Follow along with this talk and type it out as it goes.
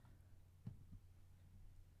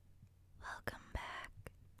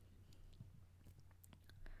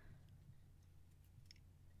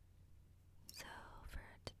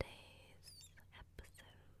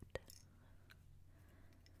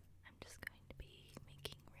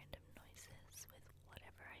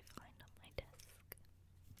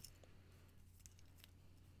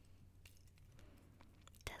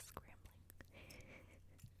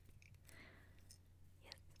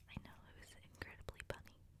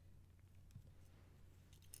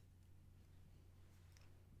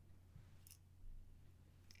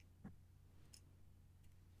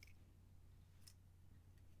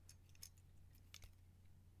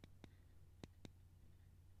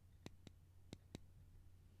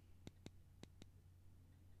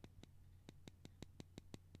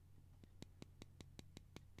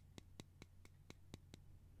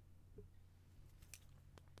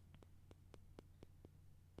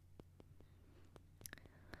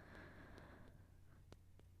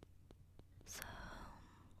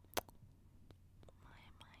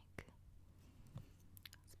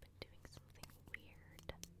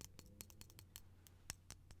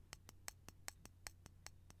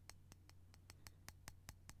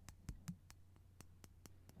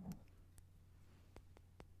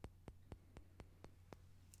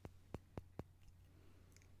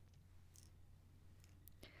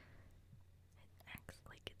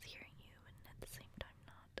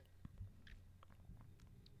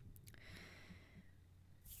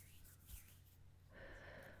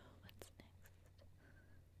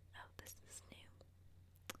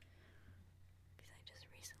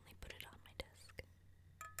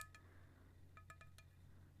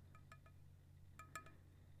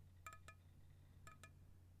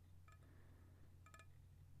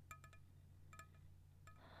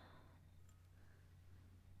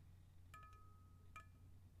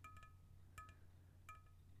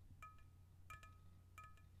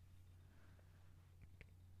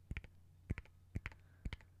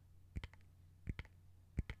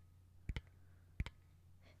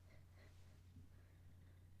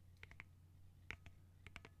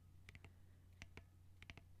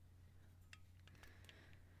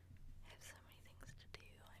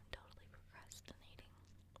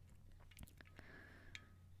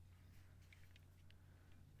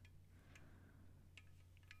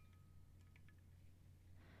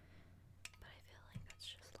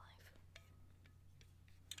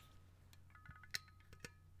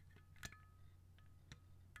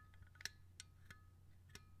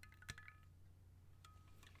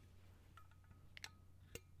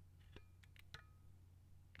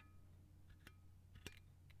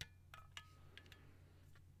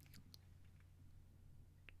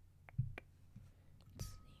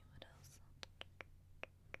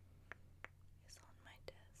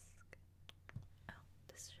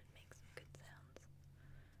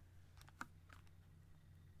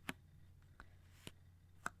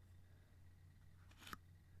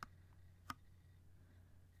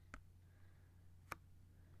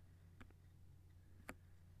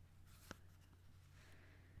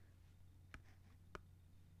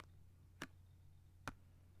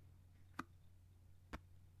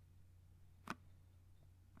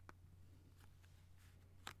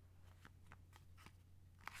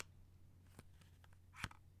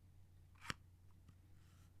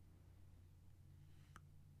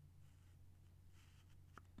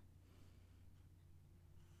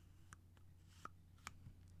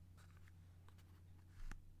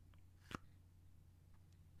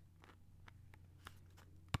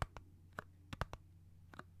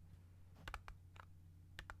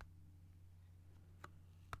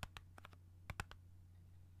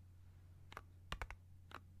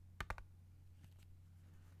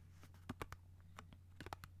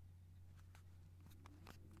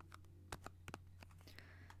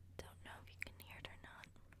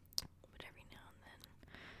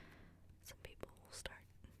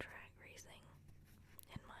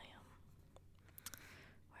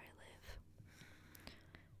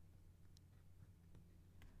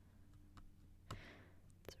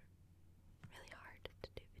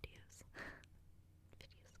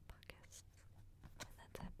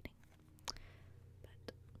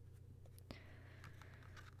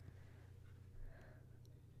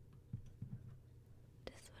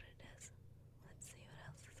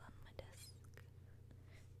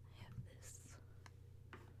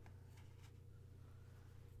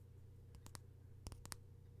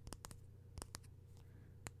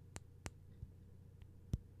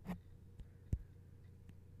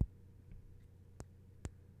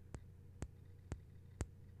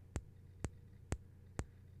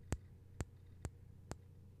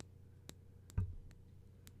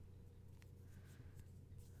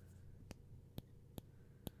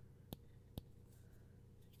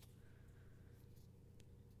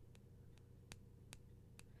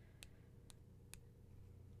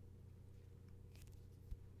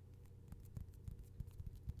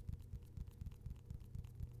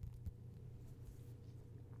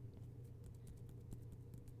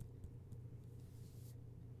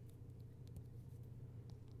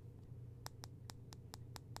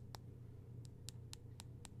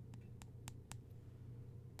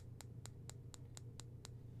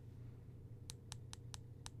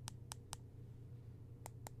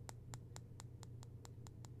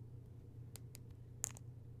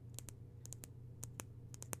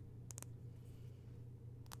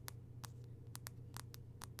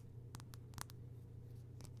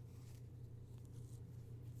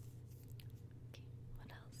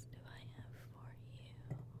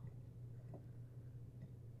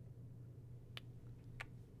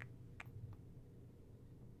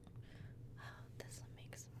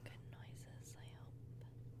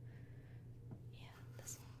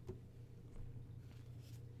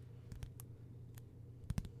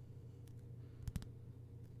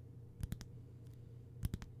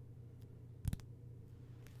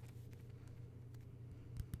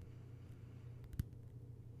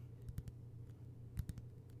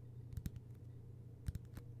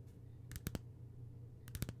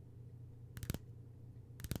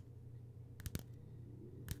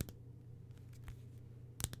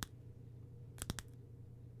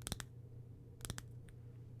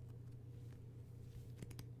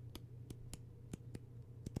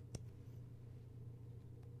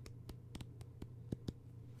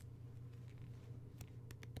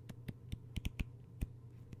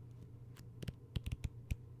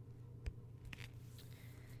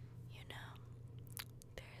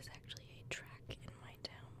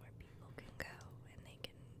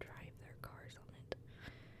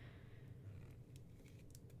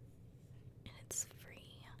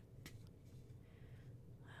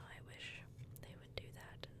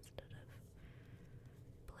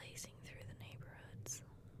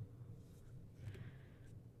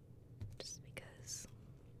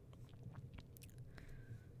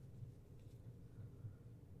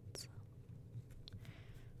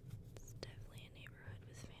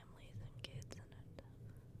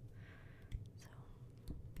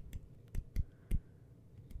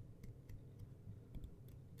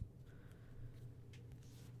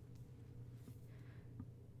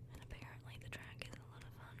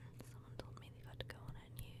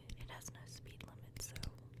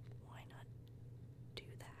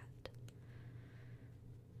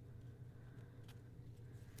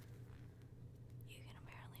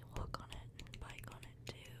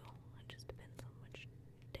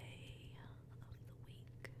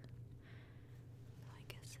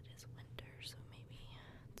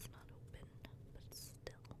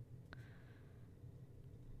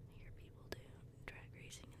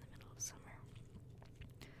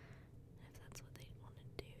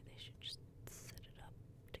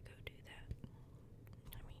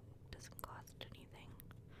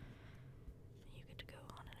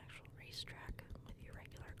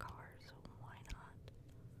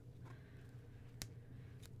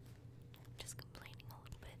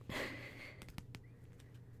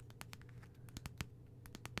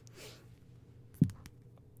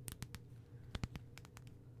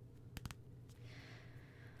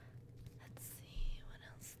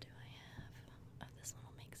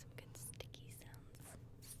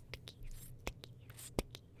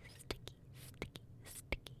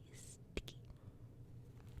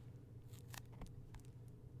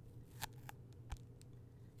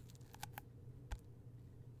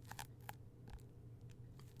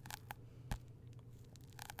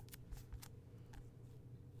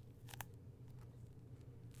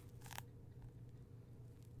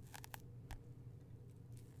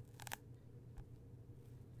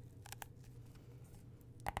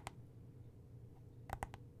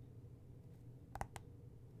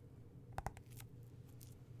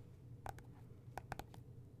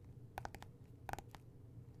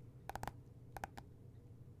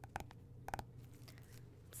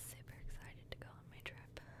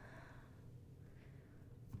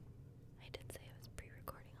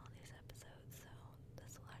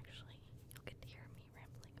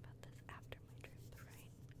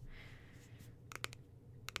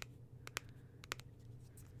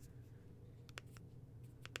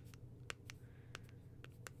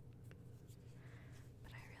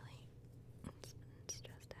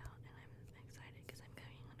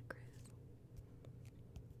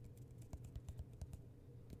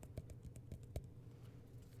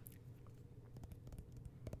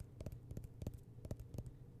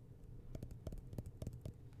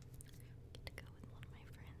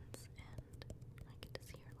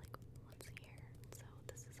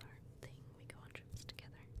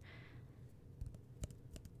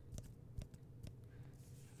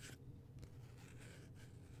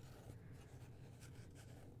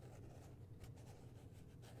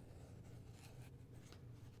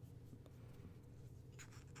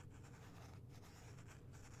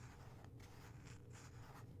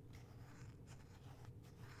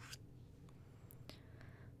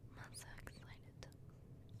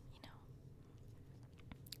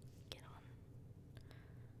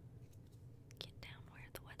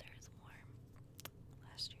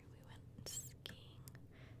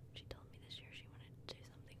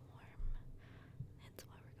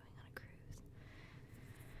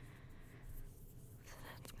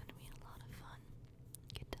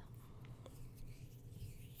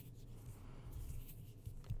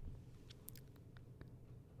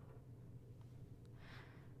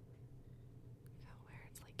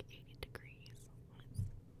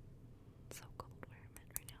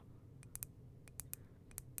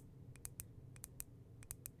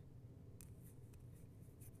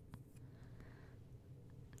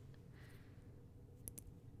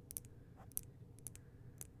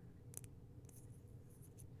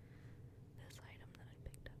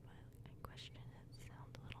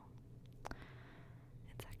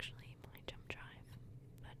It's actually my jump drive,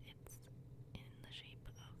 but it's in the shape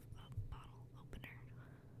of a bottle opener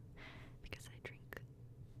because I drink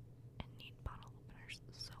and need bottle openers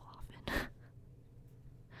so often.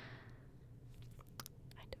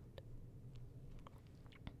 I don't.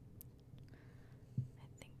 I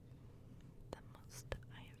think the most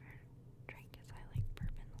I ever drank is I like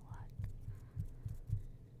bourbon a lot.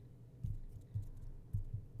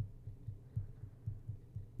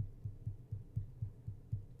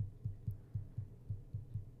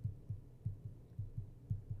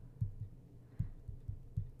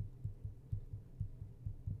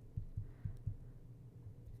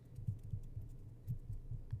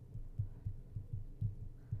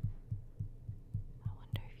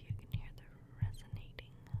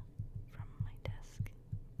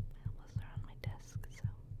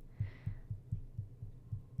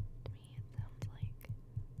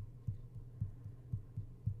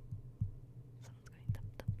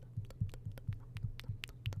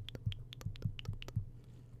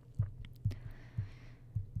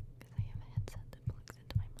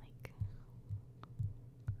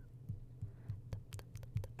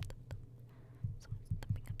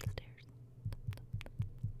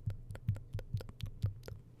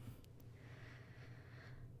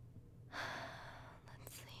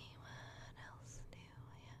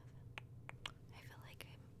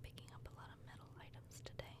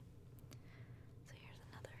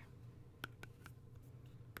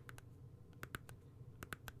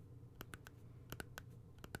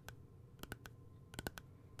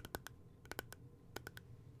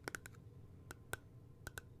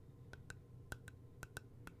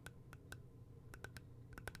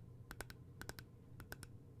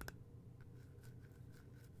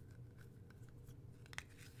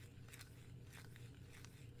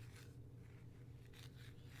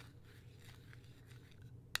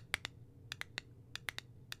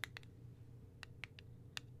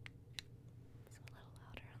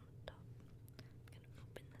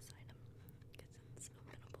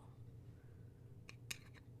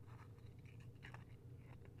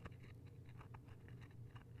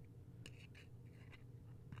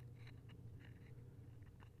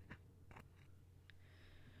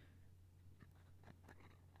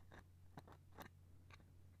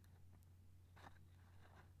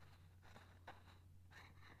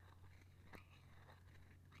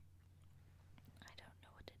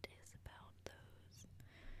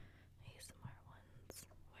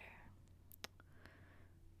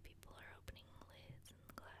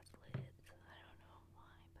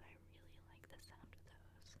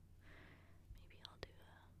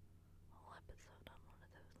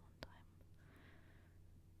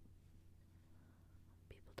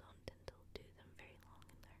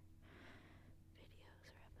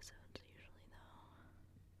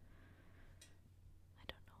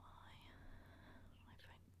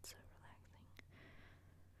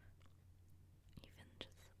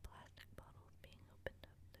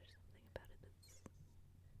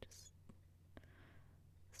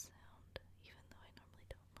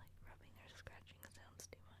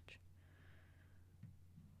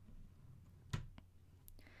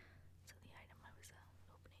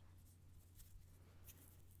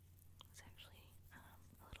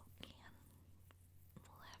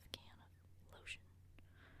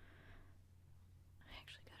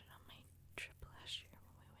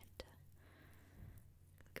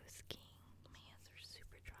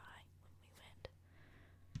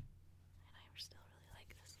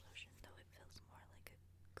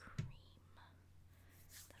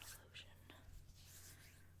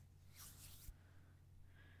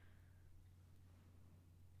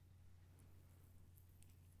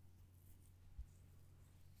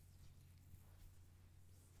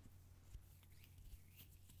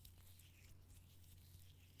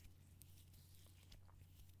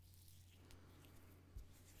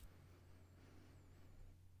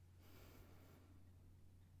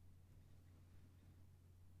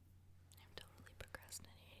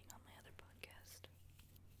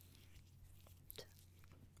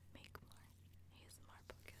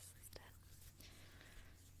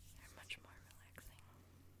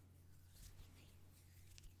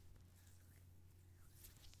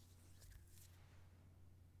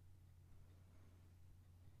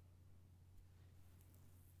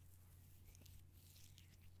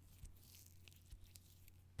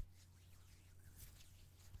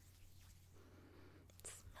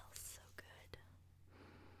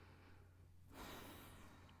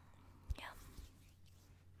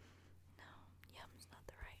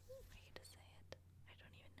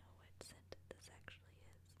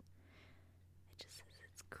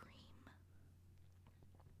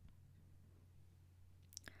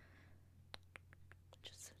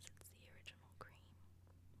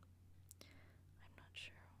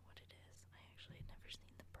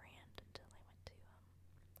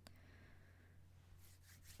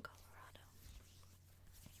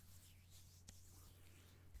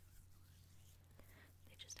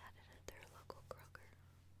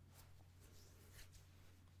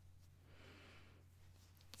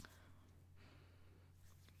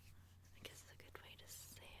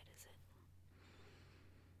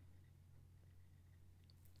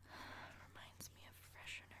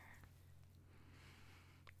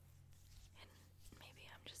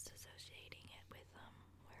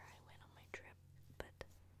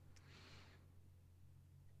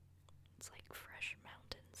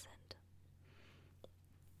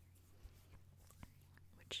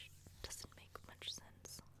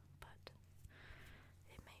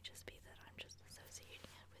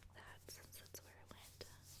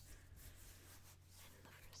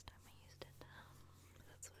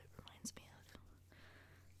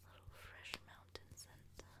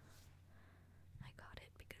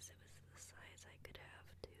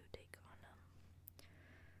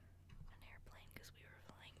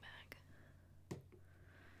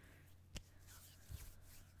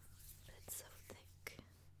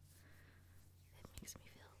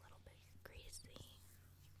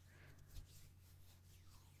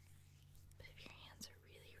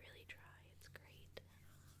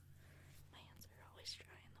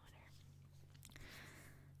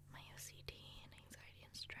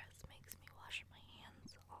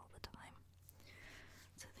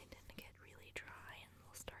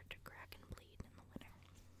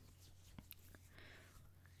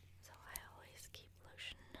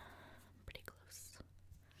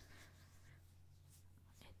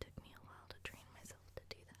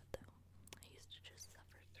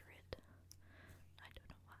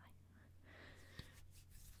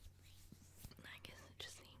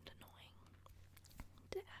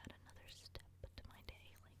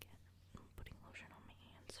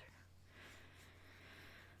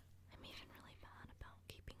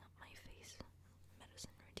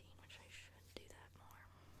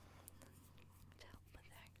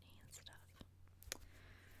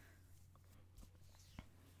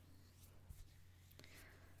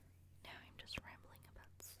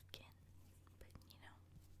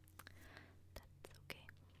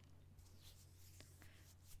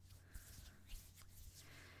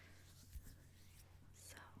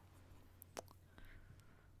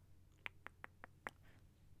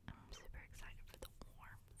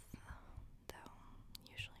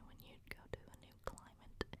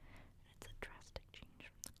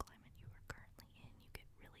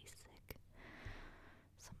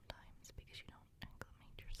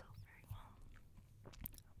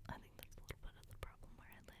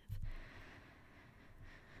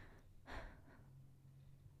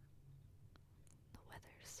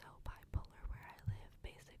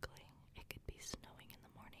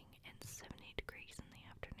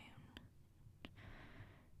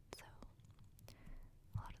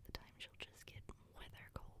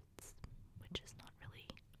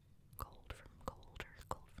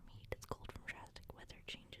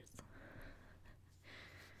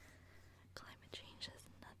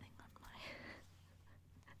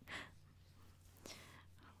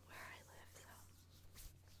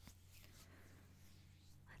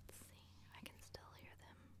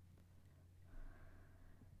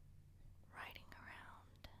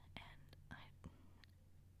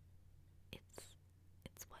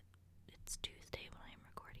 It's Tuesday when I'm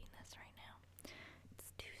recording this right now.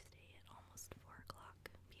 It's Tuesday at almost 4 o'clock.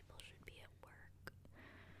 People should be at work.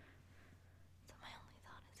 So my only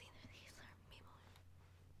thought is either these are people who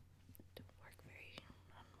don't work very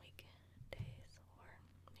on weekdays, or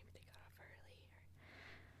maybe they got off early, or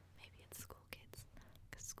maybe it's school kids,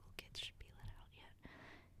 because school kids should be let out yet.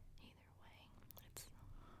 Either way,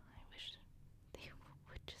 I wish they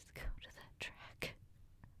would just go to that track.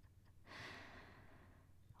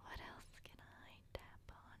 What else can I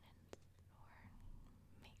tap on or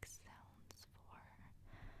make sounds for?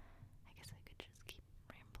 I guess I could just keep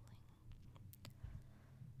rambling.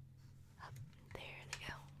 Up there they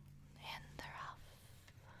go, and they're off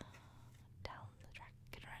down the track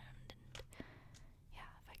and around, and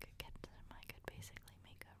yeah, if I could get them, I could basically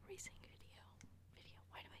make a racing video.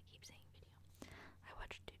 Why do I keep saying video? I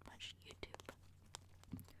watch too much YouTube.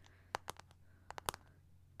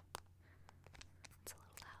 It's a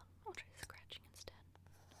little loud. I'll try scratching instead.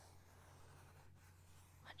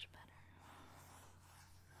 Much better.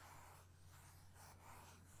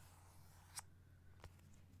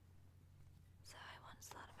 So I once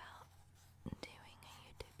thought about doing a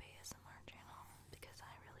YouTube ASMR channel because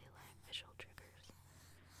I really like visual triggers.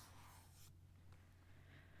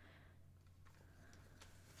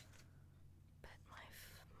 But my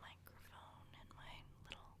microphone and my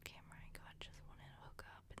little camera I got just wouldn't hook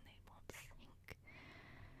up and they won't sync.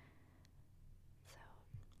 So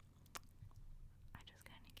I just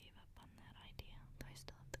kind of gave up on that idea, though I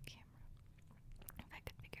still have the camera. If I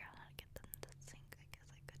could figure out how to get them to sync, I guess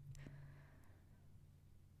I could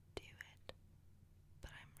do it.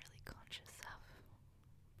 But I'm really conscious of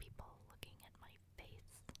people looking at my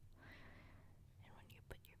face. And when you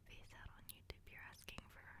put your face out on YouTube, you're asking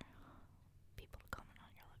for people to comment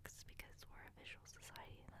on your looks because we're a visual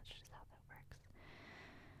society and that's just how that works.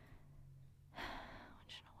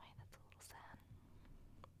 Which in a way that's a little sad.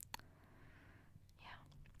 Yeah.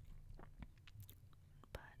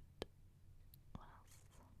 But what else?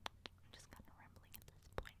 I'm just kind of rambling at this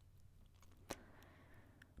point.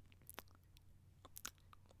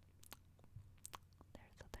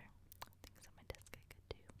 There's other things on my desk I could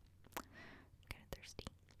do. I'm kind of thirsty.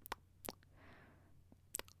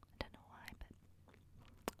 I don't know why, but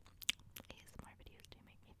ASMR videos do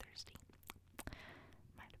make me thirsty.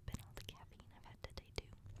 Might have been all the caffeine I've had today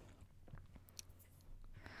too.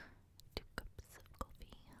 2 cups of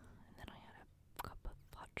coffee, and then I had a cup of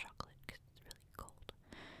hot chocolate because it's really cold.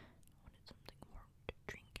 I wanted something warm to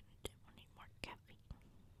drink and I didn't want any more caffeine.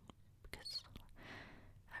 Because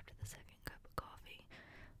after the second cup of coffee,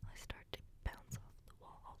 I start to bounce off the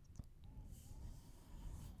walls.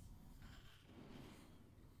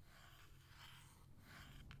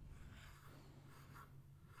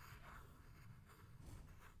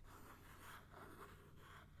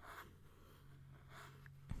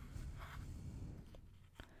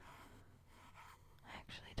 I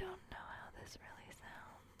actually don't know how this really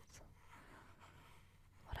sounds.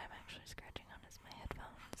 What I'm actually scratching on is my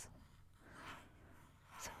headphones.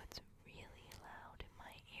 So it's really loud in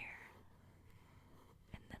my ear.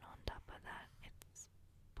 And then on top of that, it's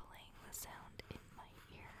playing the sound in my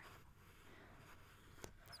ear.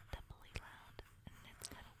 It's doubly loud. And it's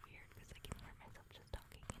kind of weird because I can hear myself just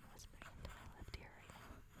talking and whispering into my left ear right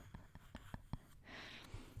now.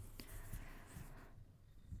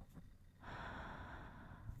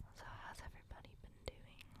 So how's everybody been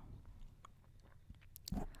doing?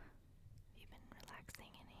 Have you been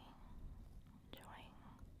relaxing any? Enjoying?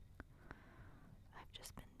 I've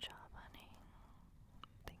just been